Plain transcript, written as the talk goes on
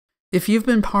If you've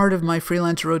been part of my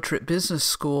Freelance Road Trip Business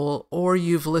School, or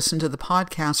you've listened to the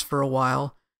podcast for a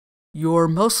while, you're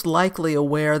most likely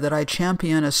aware that I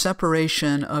champion a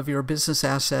separation of your business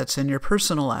assets and your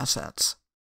personal assets.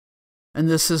 And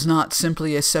this is not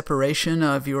simply a separation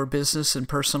of your business and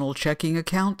personal checking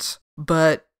accounts,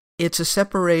 but it's a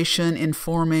separation in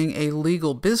forming a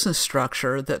legal business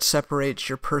structure that separates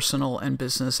your personal and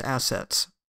business assets.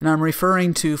 And I'm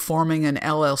referring to forming an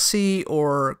LLC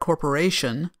or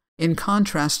corporation in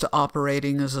contrast to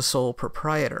operating as a sole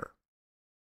proprietor.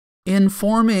 In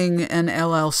forming an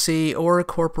LLC or a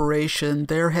corporation,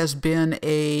 there has been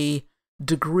a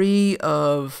degree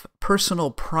of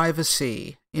personal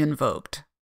privacy invoked.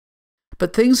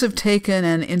 But things have taken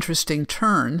an interesting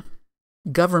turn,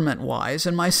 government-wise,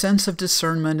 and my sense of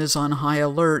discernment is on high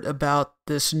alert about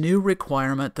this new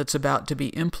requirement that's about to be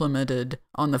implemented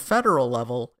on the federal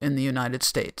level in the United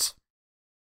States.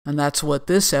 And that's what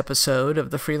this episode of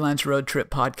the Freelance Road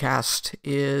Trip podcast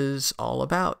is all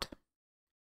about.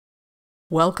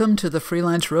 Welcome to the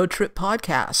Freelance Road Trip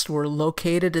podcast. We're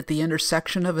located at the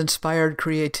intersection of inspired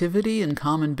creativity and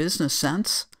common business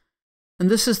sense.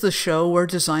 And this is the show where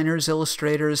designers,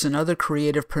 illustrators, and other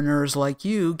creativepreneurs like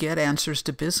you get answers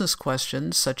to business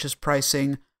questions such as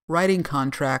pricing, writing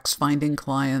contracts, finding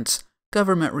clients,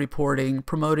 government reporting,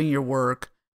 promoting your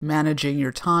work, managing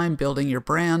your time, building your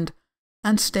brand,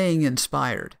 and staying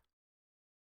inspired.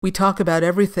 We talk about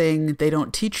everything they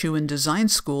don't teach you in design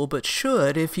school, but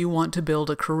should if you want to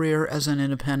build a career as an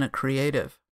independent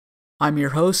creative. I'm your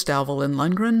host, Alvalin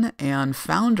Lundgren, and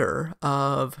founder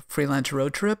of Freelance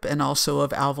Road Trip and also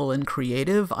of Alvalin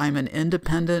Creative. I'm an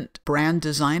independent brand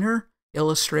designer,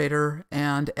 illustrator,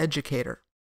 and educator.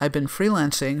 I've been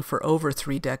freelancing for over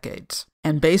 3 decades.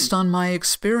 And based on my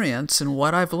experience and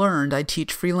what I've learned, I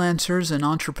teach freelancers and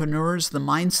entrepreneurs the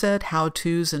mindset,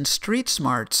 how-tos, and street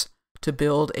smarts to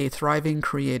build a thriving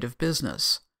creative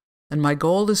business. And my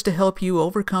goal is to help you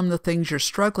overcome the things you're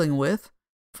struggling with,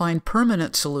 find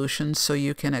permanent solutions so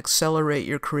you can accelerate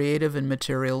your creative and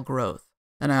material growth.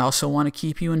 And I also want to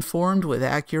keep you informed with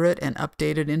accurate and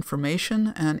updated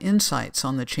information and insights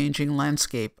on the changing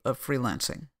landscape of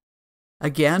freelancing.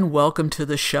 Again, welcome to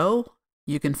the show.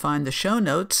 You can find the show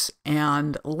notes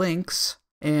and links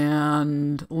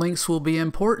will be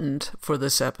important for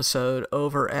this episode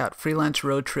over at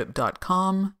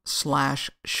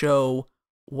freelanceroadtrip.com/show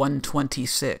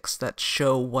 126. That's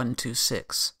show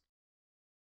 126.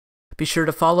 Be sure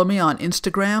to follow me on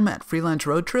Instagram at Freelance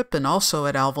Road Trip and also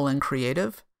at Alvalin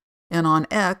Creative, and on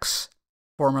X,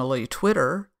 formerly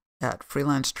Twitter, at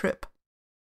Freelance Trip.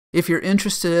 If you're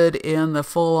interested in the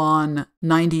full-on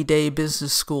 90-day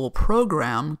business school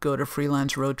program, go to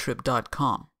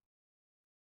freelanceroadtrip.com.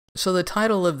 So the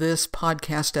title of this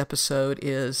podcast episode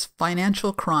is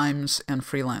Financial Crimes and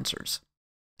Freelancers.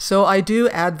 So I do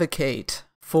advocate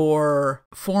for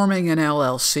forming an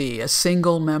LLC, a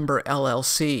single-member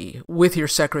LLC, with your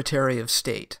Secretary of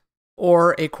State,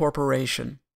 or a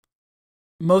corporation.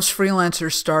 Most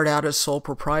freelancers start out as sole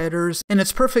proprietors, and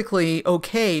it's perfectly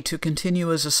okay to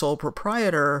continue as a sole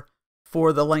proprietor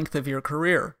for the length of your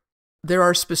career. There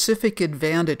are specific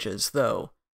advantages, though,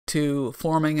 to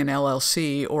forming an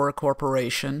LLC or a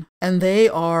corporation, and they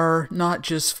are not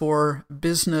just for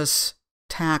business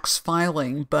tax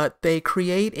filing, but they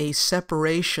create a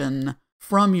separation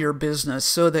from your business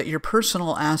so that your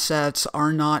personal assets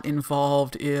are not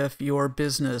involved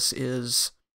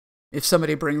if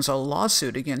somebody brings a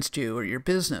lawsuit against you or your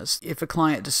business. If a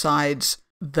client decides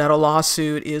that a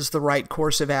lawsuit is the right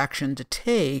course of action to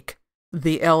take,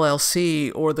 the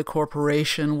LLC or the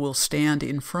corporation will stand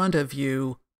in front of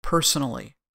you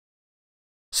personally.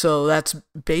 So that's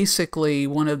basically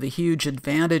one of the huge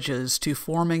advantages to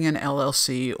forming an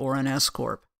LLC or an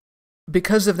S-Corp.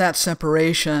 Because of that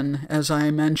separation, as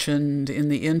I mentioned in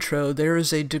the intro, there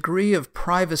is a degree of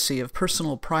privacy, of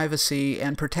personal privacy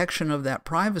and protection of that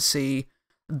privacy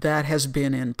that has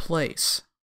been in place.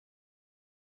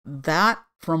 That,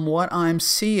 from what I'm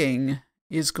seeing,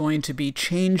 is going to be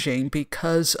changing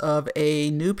because of a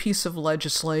new piece of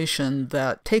legislation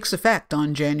that takes effect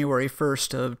on January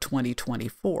 1st of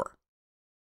 2024.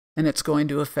 And it's going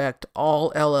to affect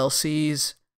all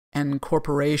LLCs and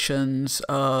corporations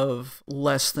of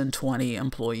less than 20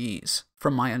 employees,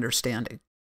 from my understanding.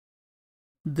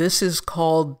 This is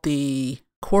called the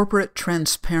Corporate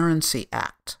Transparency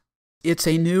Act. It's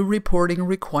a new reporting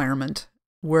requirement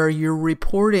where you're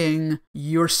reporting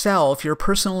yourself, your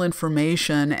personal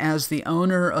information as the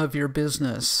owner of your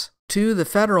business to the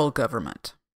federal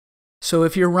government. So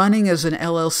if you're running as an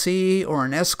LLC or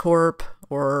an S-Corp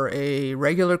or a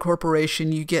regular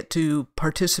corporation, you get to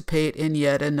participate in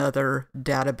yet another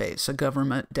database, a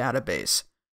government database.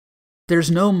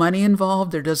 There's no money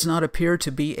involved. There does not appear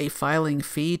to be a filing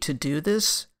fee to do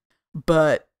this,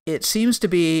 but it seems to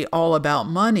be all about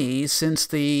money since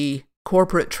the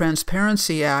Corporate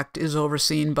Transparency Act is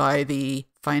overseen by the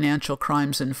Financial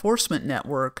Crimes Enforcement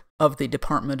Network of the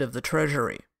Department of the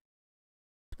Treasury.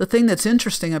 The thing that's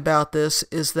interesting about this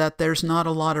is that there's not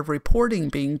a lot of reporting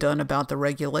being done about the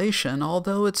regulation,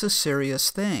 although it's a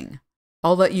serious thing.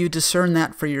 I'll let you discern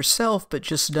that for yourself, but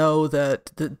just know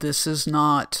that this is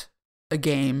not a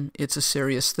game. It's a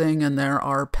serious thing, and there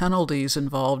are penalties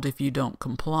involved if you don't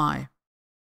comply.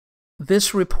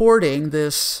 This reporting,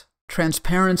 this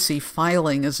transparency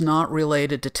filing, is not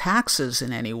related to taxes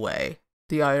in any way.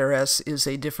 The IRS is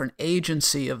a different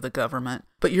agency of the government,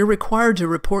 but you're required to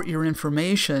report your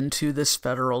information to this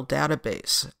federal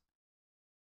database.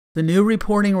 The new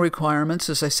reporting requirements,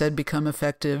 as I said, become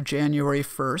effective January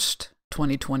 1st,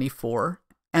 2024,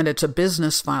 and it's a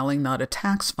business filing, not a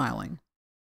tax filing.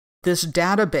 This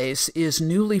database is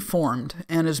newly formed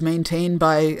and is maintained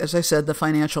by, as I said, the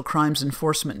Financial Crimes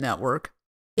Enforcement Network.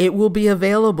 It will be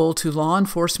available to law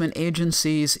enforcement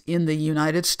agencies in the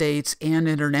United States and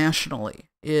internationally.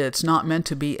 It's not meant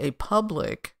to be a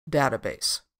public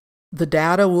database. The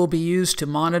data will be used to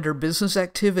monitor business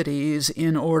activities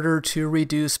in order to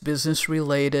reduce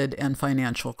business-related and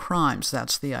financial crimes.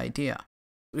 That's the idea.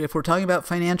 If we're talking about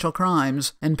financial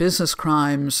crimes and business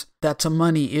crimes, that's a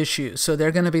money issue. So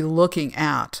they're going to be looking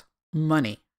at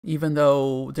money, even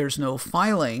though there's no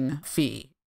filing fee.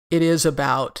 It is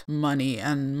about money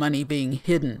and money being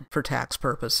hidden for tax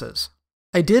purposes.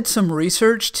 I did some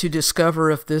research to discover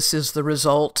if this is the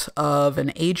result of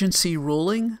an agency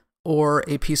ruling or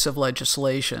a piece of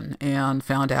legislation, and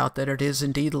found out that it is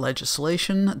indeed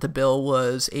legislation. The bill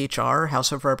was H.R.,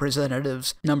 House of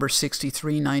Representatives, number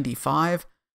 6395,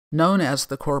 known as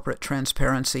the Corporate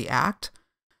Transparency Act,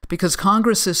 because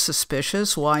Congress is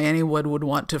suspicious why anyone would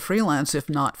want to freelance if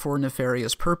not for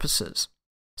nefarious purposes.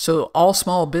 So all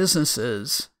small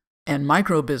businesses and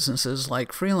micro businesses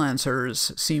like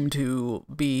freelancers seem to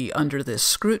be under this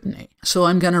scrutiny. So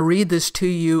I'm going to read this to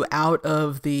you out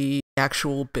of the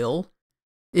actual bill.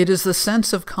 It is the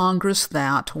sense of Congress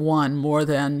that, 1, more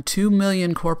than 2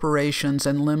 million corporations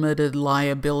and limited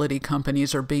liability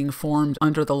companies are being formed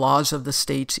under the laws of the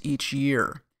states each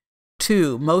year.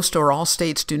 2, most or all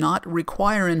states do not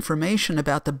require information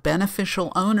about the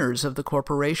beneficial owners of the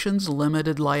corporations,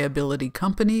 limited liability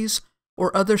companies,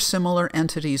 or other similar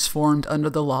entities formed under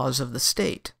the laws of the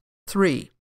state.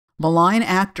 3, malign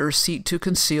actors seek to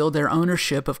conceal their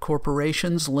ownership of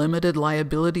corporations, limited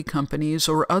liability companies,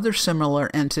 or other similar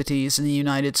entities in the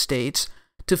United States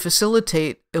to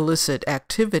facilitate illicit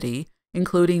activity,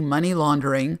 including money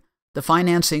laundering, the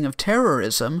financing of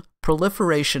terrorism,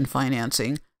 proliferation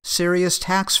financing, serious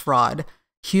tax fraud,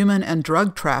 human and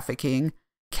drug trafficking,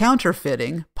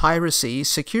 counterfeiting, piracy,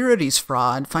 securities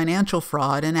fraud, financial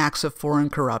fraud, and acts of foreign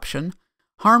corruption,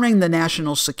 harming the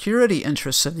national security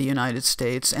interests of the United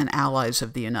States and allies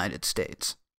of the United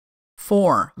States.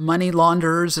 4, money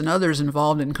launderers and others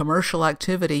involved in commercial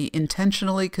activity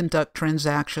intentionally conduct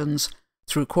transactions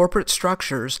through corporate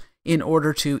structures in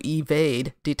order to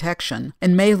evade detection,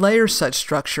 and may layer such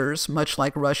structures, much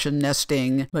like Russian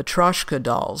nesting matryoshka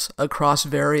dolls, across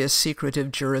various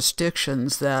secretive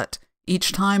jurisdictions that,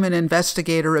 each time an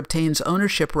investigator obtains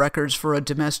ownership records for a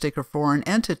domestic or foreign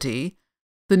entity,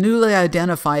 the newly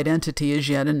identified entity is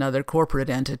yet another corporate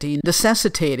entity,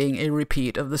 necessitating a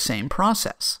repeat of the same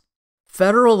process.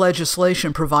 Federal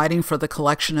legislation providing for the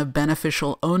collection of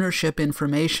beneficial ownership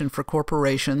information for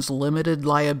corporations, limited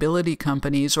liability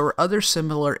companies, or other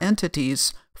similar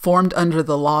entities formed under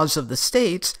the laws of the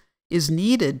states is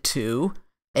needed to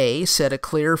A. Set a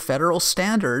clear federal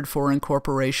standard for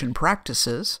incorporation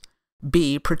practices,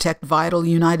 B. Protect vital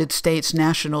United States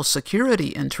national security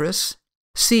interests,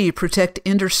 C. Protect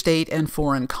interstate and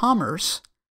foreign commerce,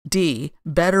 D.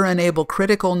 Better enable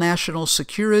critical national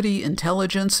security,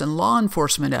 intelligence, and law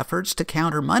enforcement efforts to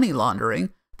counter money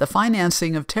laundering, the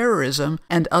financing of terrorism,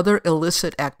 and other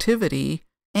illicit activity,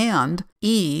 and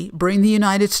E. Bring the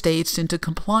United States into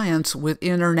compliance with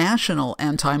international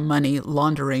anti-money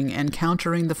laundering and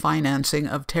countering the financing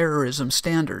of terrorism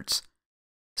standards.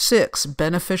 6.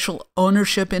 Beneficial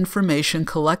ownership information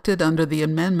collected under the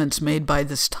amendments made by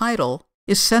this title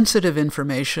is sensitive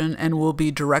information and will be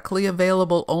directly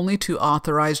available only to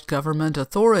authorized government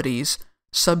authorities,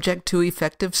 subject to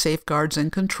effective safeguards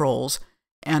and controls,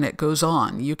 and it goes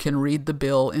on. You can read the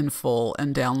bill in full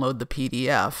and download the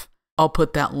PDF. I'll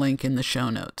put that link in the show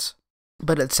notes.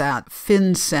 but it's at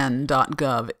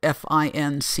fincen.gov,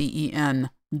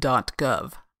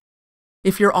 fincen.gov.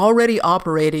 If you're already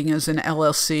operating as an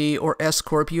LLC or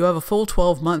S-Corp, you have a full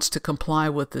 12 months to comply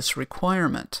with this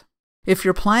requirement. If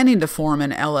you're planning to form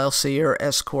an LLC or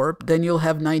S-Corp, then you'll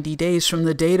have 90 days from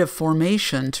the date of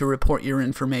formation to report your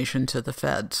information to the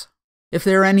feds. If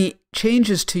there are any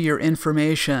changes to your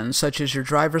information, such as your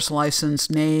driver's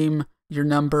license, name, your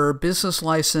number, business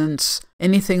license,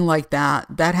 anything like that,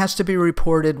 that has to be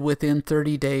reported within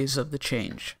 30 days of the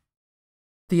change.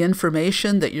 The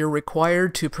information that you're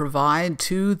required to provide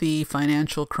to the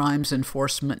Financial Crimes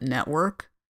Enforcement Network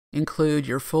include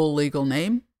your full legal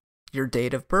name, your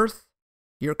date of birth,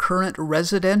 your current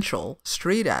residential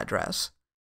street address,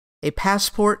 a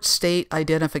passport state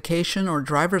identification or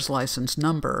driver's license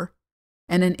number,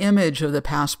 and an image of the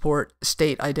passport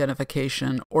state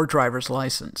identification or driver's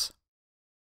license.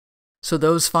 So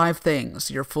those 5 things: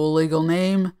 your full legal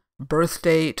name, birth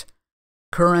date,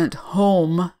 current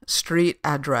home street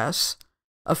address,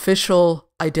 official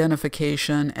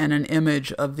identification, and an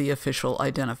image of the official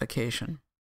identification.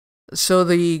 So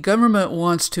the government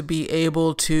wants to be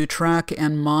able to track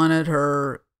and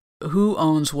monitor who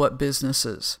owns what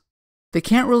businesses. They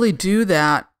can't really do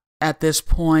that at this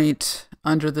point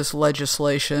under this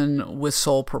legislation with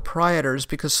sole proprietors,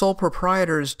 because sole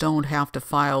proprietors don't have to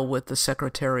file with the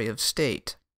Secretary of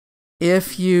State.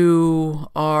 If you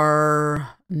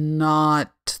are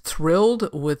not thrilled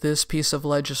with this piece of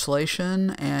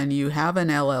legislation and you have an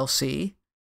LLC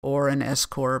or an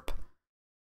S-Corp,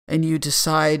 and you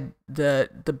decide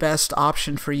that the best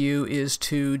option for you is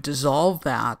to dissolve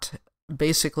that,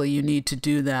 basically you need to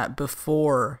do that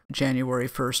before January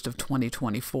 1st of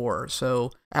 2024.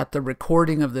 So at the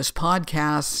recording of this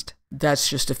podcast, that's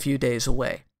just a few days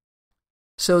away.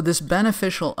 So this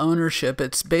beneficial ownership,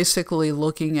 it's basically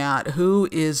looking at who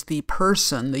is the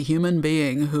person, the human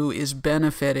being who is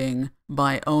benefiting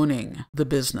by owning the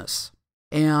business.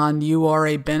 And you are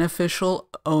a beneficial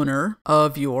owner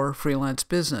of your freelance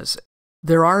business.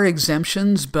 There are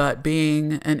exemptions, but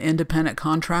being an independent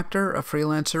contractor, a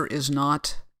freelancer, is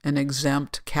not an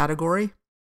exempt category.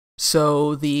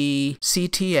 So the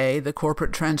CTA, the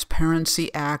Corporate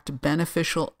Transparency Act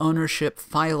beneficial ownership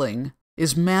filing,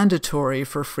 is mandatory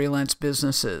for freelance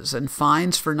businesses, and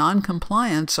fines for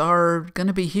non-compliance are going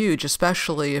to be huge,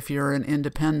 especially if you're an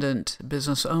independent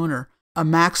business owner. A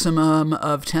maximum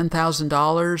of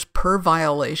 $10,000 per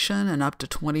violation and up to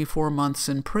 24 months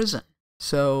in prison.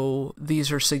 So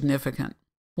these are significant.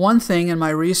 One thing in my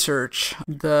research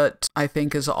that I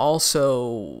think is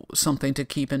also something to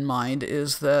keep in mind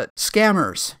is that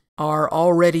scammers are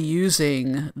already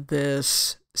using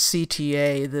this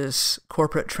CTA, this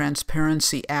Corporate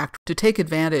Transparency Act, to take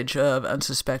advantage of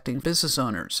unsuspecting business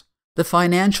owners. The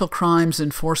Financial Crimes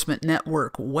Enforcement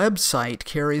Network website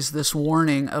carries this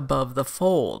warning above the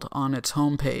fold on its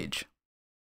homepage.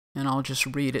 And I'll just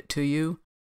read it to you.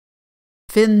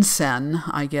 FinCEN,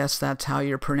 I guess that's how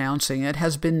you're pronouncing it,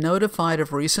 has been notified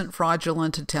of recent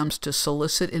fraudulent attempts to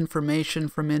solicit information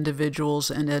from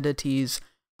individuals and entities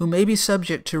who may be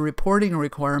subject to reporting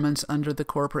requirements under the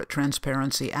Corporate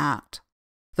Transparency Act.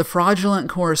 The fraudulent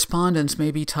correspondence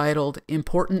may be titled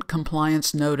Important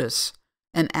Compliance Notice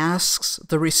and asks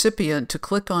the recipient to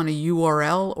click on a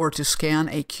URL or to scan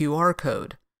a QR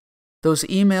code. Those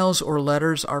emails or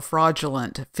letters are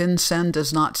fraudulent. FinCEN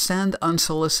does not send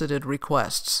unsolicited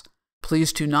requests.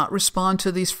 Please do not respond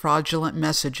to these fraudulent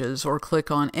messages or click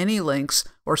on any links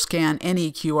or scan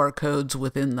any QR codes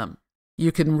within them.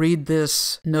 You can read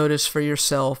this notice for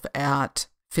yourself at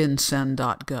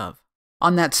fincen.gov.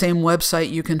 On that same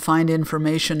website, you can find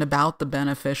information about the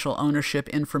beneficial ownership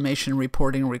information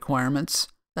reporting requirements.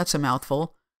 That's a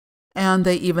mouthful. And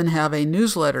they even have a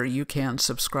newsletter you can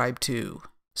subscribe to.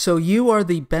 So you are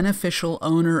the beneficial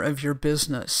owner of your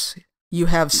business. You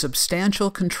have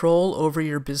substantial control over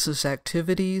your business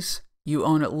activities. You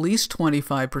own at least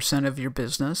 25% of your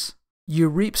business. You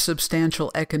reap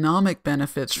substantial economic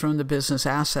benefits from the business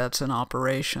assets and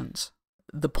operations.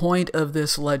 The point of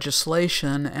this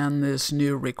legislation and this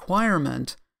new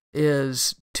requirement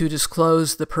is to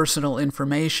disclose the personal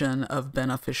information of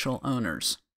beneficial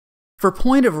owners. For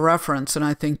point of reference, and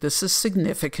I think this is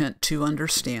significant to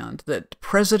understand, that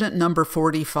President number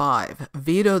 45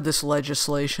 vetoed this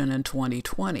legislation in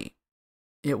 2020.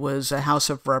 It was a House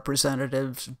of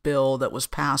Representatives bill that was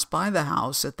passed by the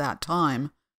House at that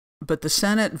time, but the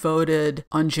Senate voted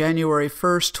on January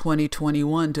 1st,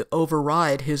 2021 to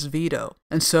override his veto.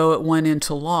 And so it went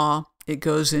into law. It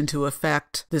goes into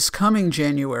effect this coming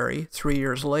January, 3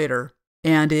 years later,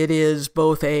 and it is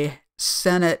both a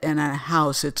Senate and a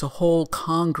House. It's a whole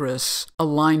Congress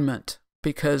alignment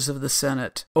because of the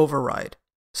Senate override.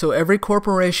 So every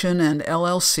corporation and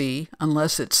LLC,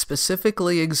 unless it's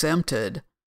specifically exempted,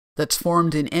 that's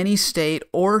formed in any state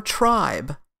or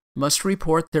tribe, must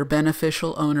report their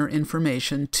beneficial owner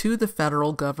information to the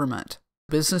federal government.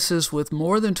 Businesses with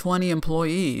more than 20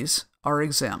 employees are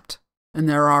exempt. And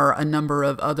there are a number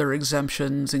of other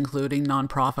exemptions, including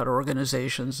nonprofit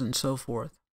organizations and so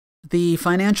forth. The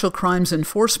Financial Crimes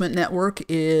Enforcement Network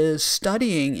is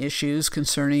studying issues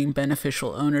concerning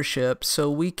beneficial ownership, so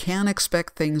we can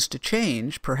expect things to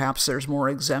change. Perhaps there's more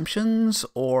exemptions,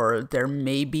 or there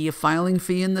may be a filing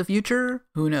fee in the future.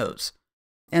 Who knows?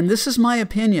 And this is my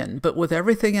opinion, but with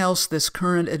everything else this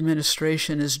current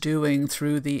administration is doing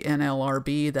through the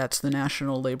NLRB, that's the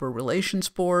National Labor Relations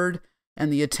Board,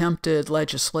 and the attempted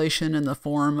legislation in the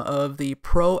form of the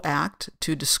PRO Act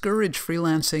to discourage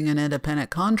freelancing and independent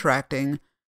contracting,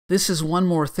 this is one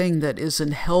more thing that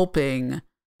isn't helping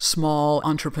small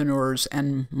entrepreneurs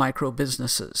and micro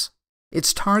businesses.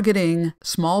 It's targeting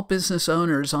small business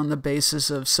owners on the basis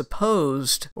of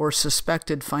supposed or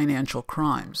suspected financial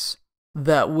crimes,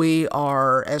 that we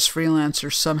are, as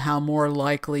freelancers, somehow more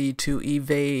likely to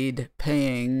evade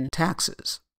paying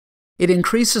taxes. It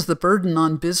increases the burden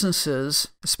on businesses,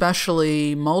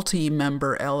 especially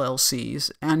multi-member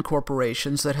LLCs and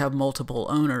corporations that have multiple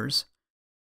owners,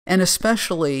 and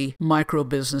especially micro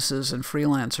businesses and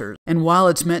freelancers. And while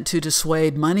it's meant to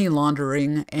dissuade money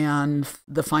laundering and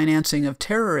the financing of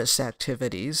terrorist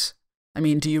activities, I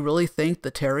mean, do you really think the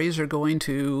Terrys are going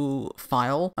to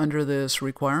file under this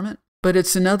requirement? But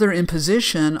it's another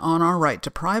imposition on our right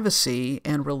to privacy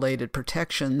and related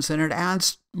protections, and it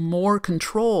adds more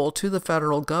control to the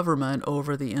federal government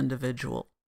over the individual.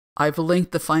 I've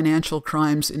linked the Financial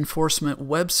Crimes Enforcement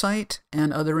website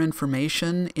and other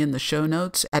information in the show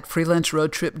notes at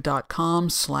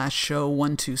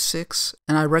freelanceroadtrip.com/show126,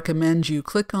 and I recommend you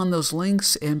click on those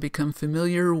links and become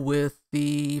familiar with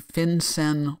the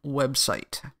FinCEN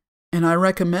website. And I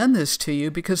recommend this to you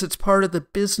because it's part of the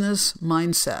business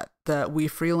mindset that we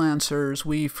freelancers,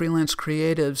 we freelance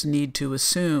creatives need to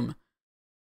assume.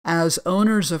 As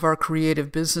owners of our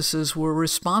creative businesses, we're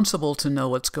responsible to know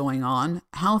what's going on,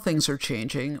 how things are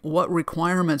changing, what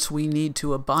requirements we need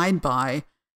to abide by,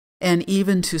 and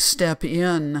even to step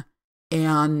in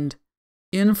and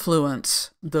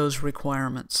influence those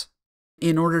requirements.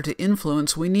 In order to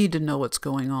influence, we need to know what's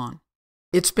going on.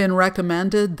 It's been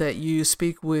recommended that you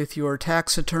speak with your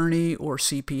tax attorney or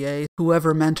CPA,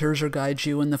 whoever mentors or guides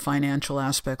you in the financial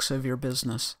aspects of your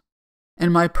business.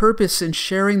 And my purpose in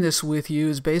sharing this with you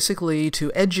is basically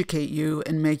to educate you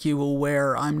and make you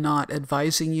aware. I'm not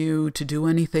advising you to do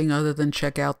anything other than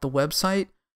check out the website,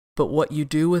 but what you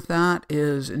do with that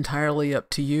is entirely up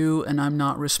to you, and I'm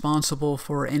not responsible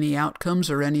for any outcomes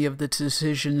or any of the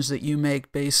decisions that you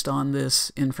make based on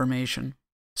this information.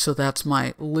 So that's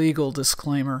my legal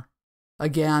disclaimer.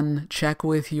 Again, check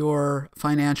with your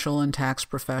financial and tax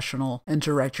professional and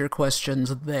direct your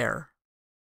questions there.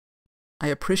 I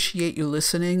appreciate you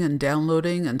listening and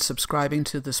downloading and subscribing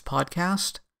to this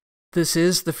podcast. This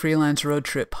is the Freelance Road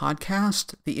Trip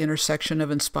Podcast, the intersection of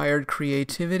inspired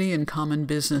creativity and common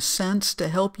business sense to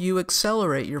help you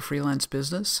accelerate your freelance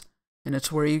business. And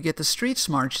it's where you get the street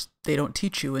smarts they don't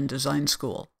teach you in design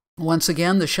school. Once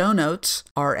again, the show notes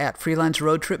are at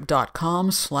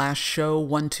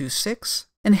freelanceroadtrip.com/show126.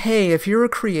 And hey, if you're a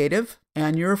creative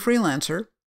and you're a freelancer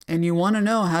and you want to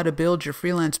know how to build your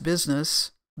freelance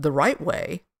business the right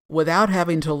way without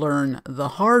having to learn the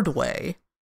hard way,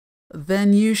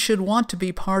 then you should want to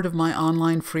be part of my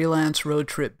online Freelance Road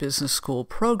Trip Business School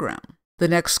program. The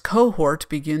next cohort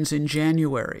begins in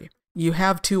January. You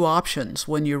have two options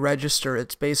when you register.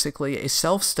 It's basically a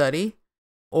self-study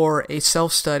or a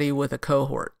self-study with a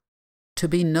cohort. To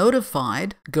be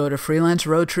notified, go to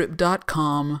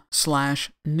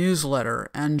freelanceroadtrip.com/newsletter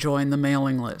and join the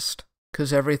mailing list,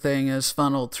 because everything is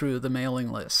funneled through the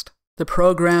mailing list. The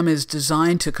program is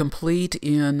designed to complete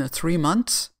in 3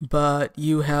 months, but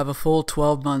you have a full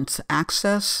 12 months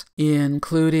access,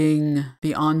 including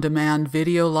the on-demand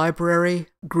video library,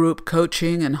 group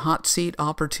coaching and hot seat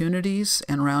opportunities,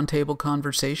 and roundtable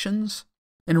conversations.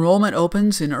 Enrollment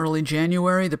opens in early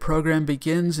January. The program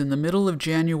begins in the middle of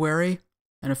January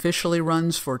and officially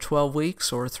runs for 12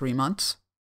 weeks or 3 months.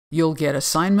 You'll get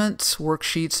assignments,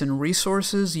 worksheets, and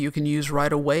resources you can use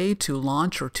right away to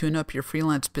launch or tune up your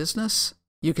freelance business.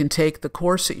 You can take the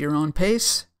course at your own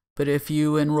pace, but if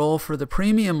you enroll for the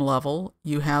premium level,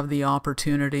 you have the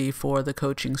opportunity for the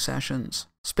coaching sessions.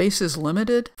 Space is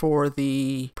limited for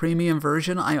the premium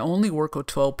version. I only work with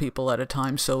 12 people at a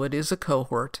time, so it is a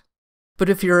cohort. But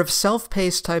if you're a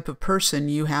self-paced type of person,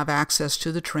 you have access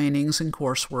to the trainings and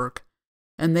coursework,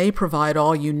 and they provide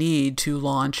all you need to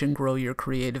launch and grow your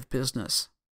creative business.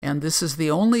 And this is the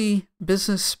only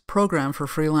business program for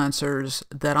freelancers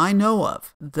that I know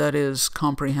of that is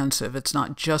comprehensive. It's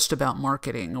not just about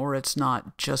marketing, or it's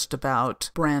not just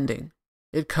about branding.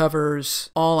 It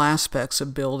covers all aspects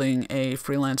of building a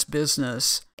freelance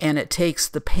business, and it takes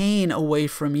the pain away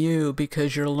from you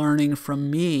because you're learning from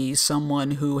me,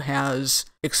 someone who has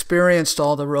experienced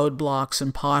all the roadblocks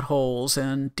and potholes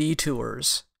and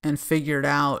detours and figured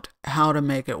out how to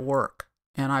make it work.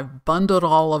 And I've bundled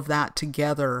all of that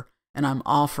together, and I'm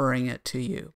offering it to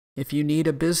you. If you need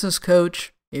a business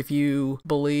coach, if you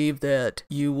believe that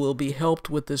you will be helped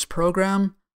with this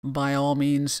program, by all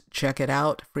means, check it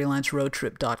out,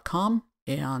 freelanceroadtrip.com,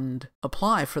 and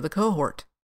apply for the cohort.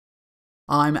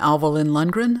 I'm Alvalyn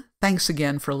Lundgren. Thanks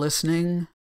again for listening.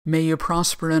 May you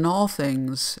prosper in all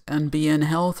things and be in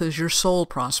health as your soul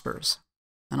prospers.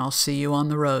 And I'll see you on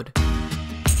the road.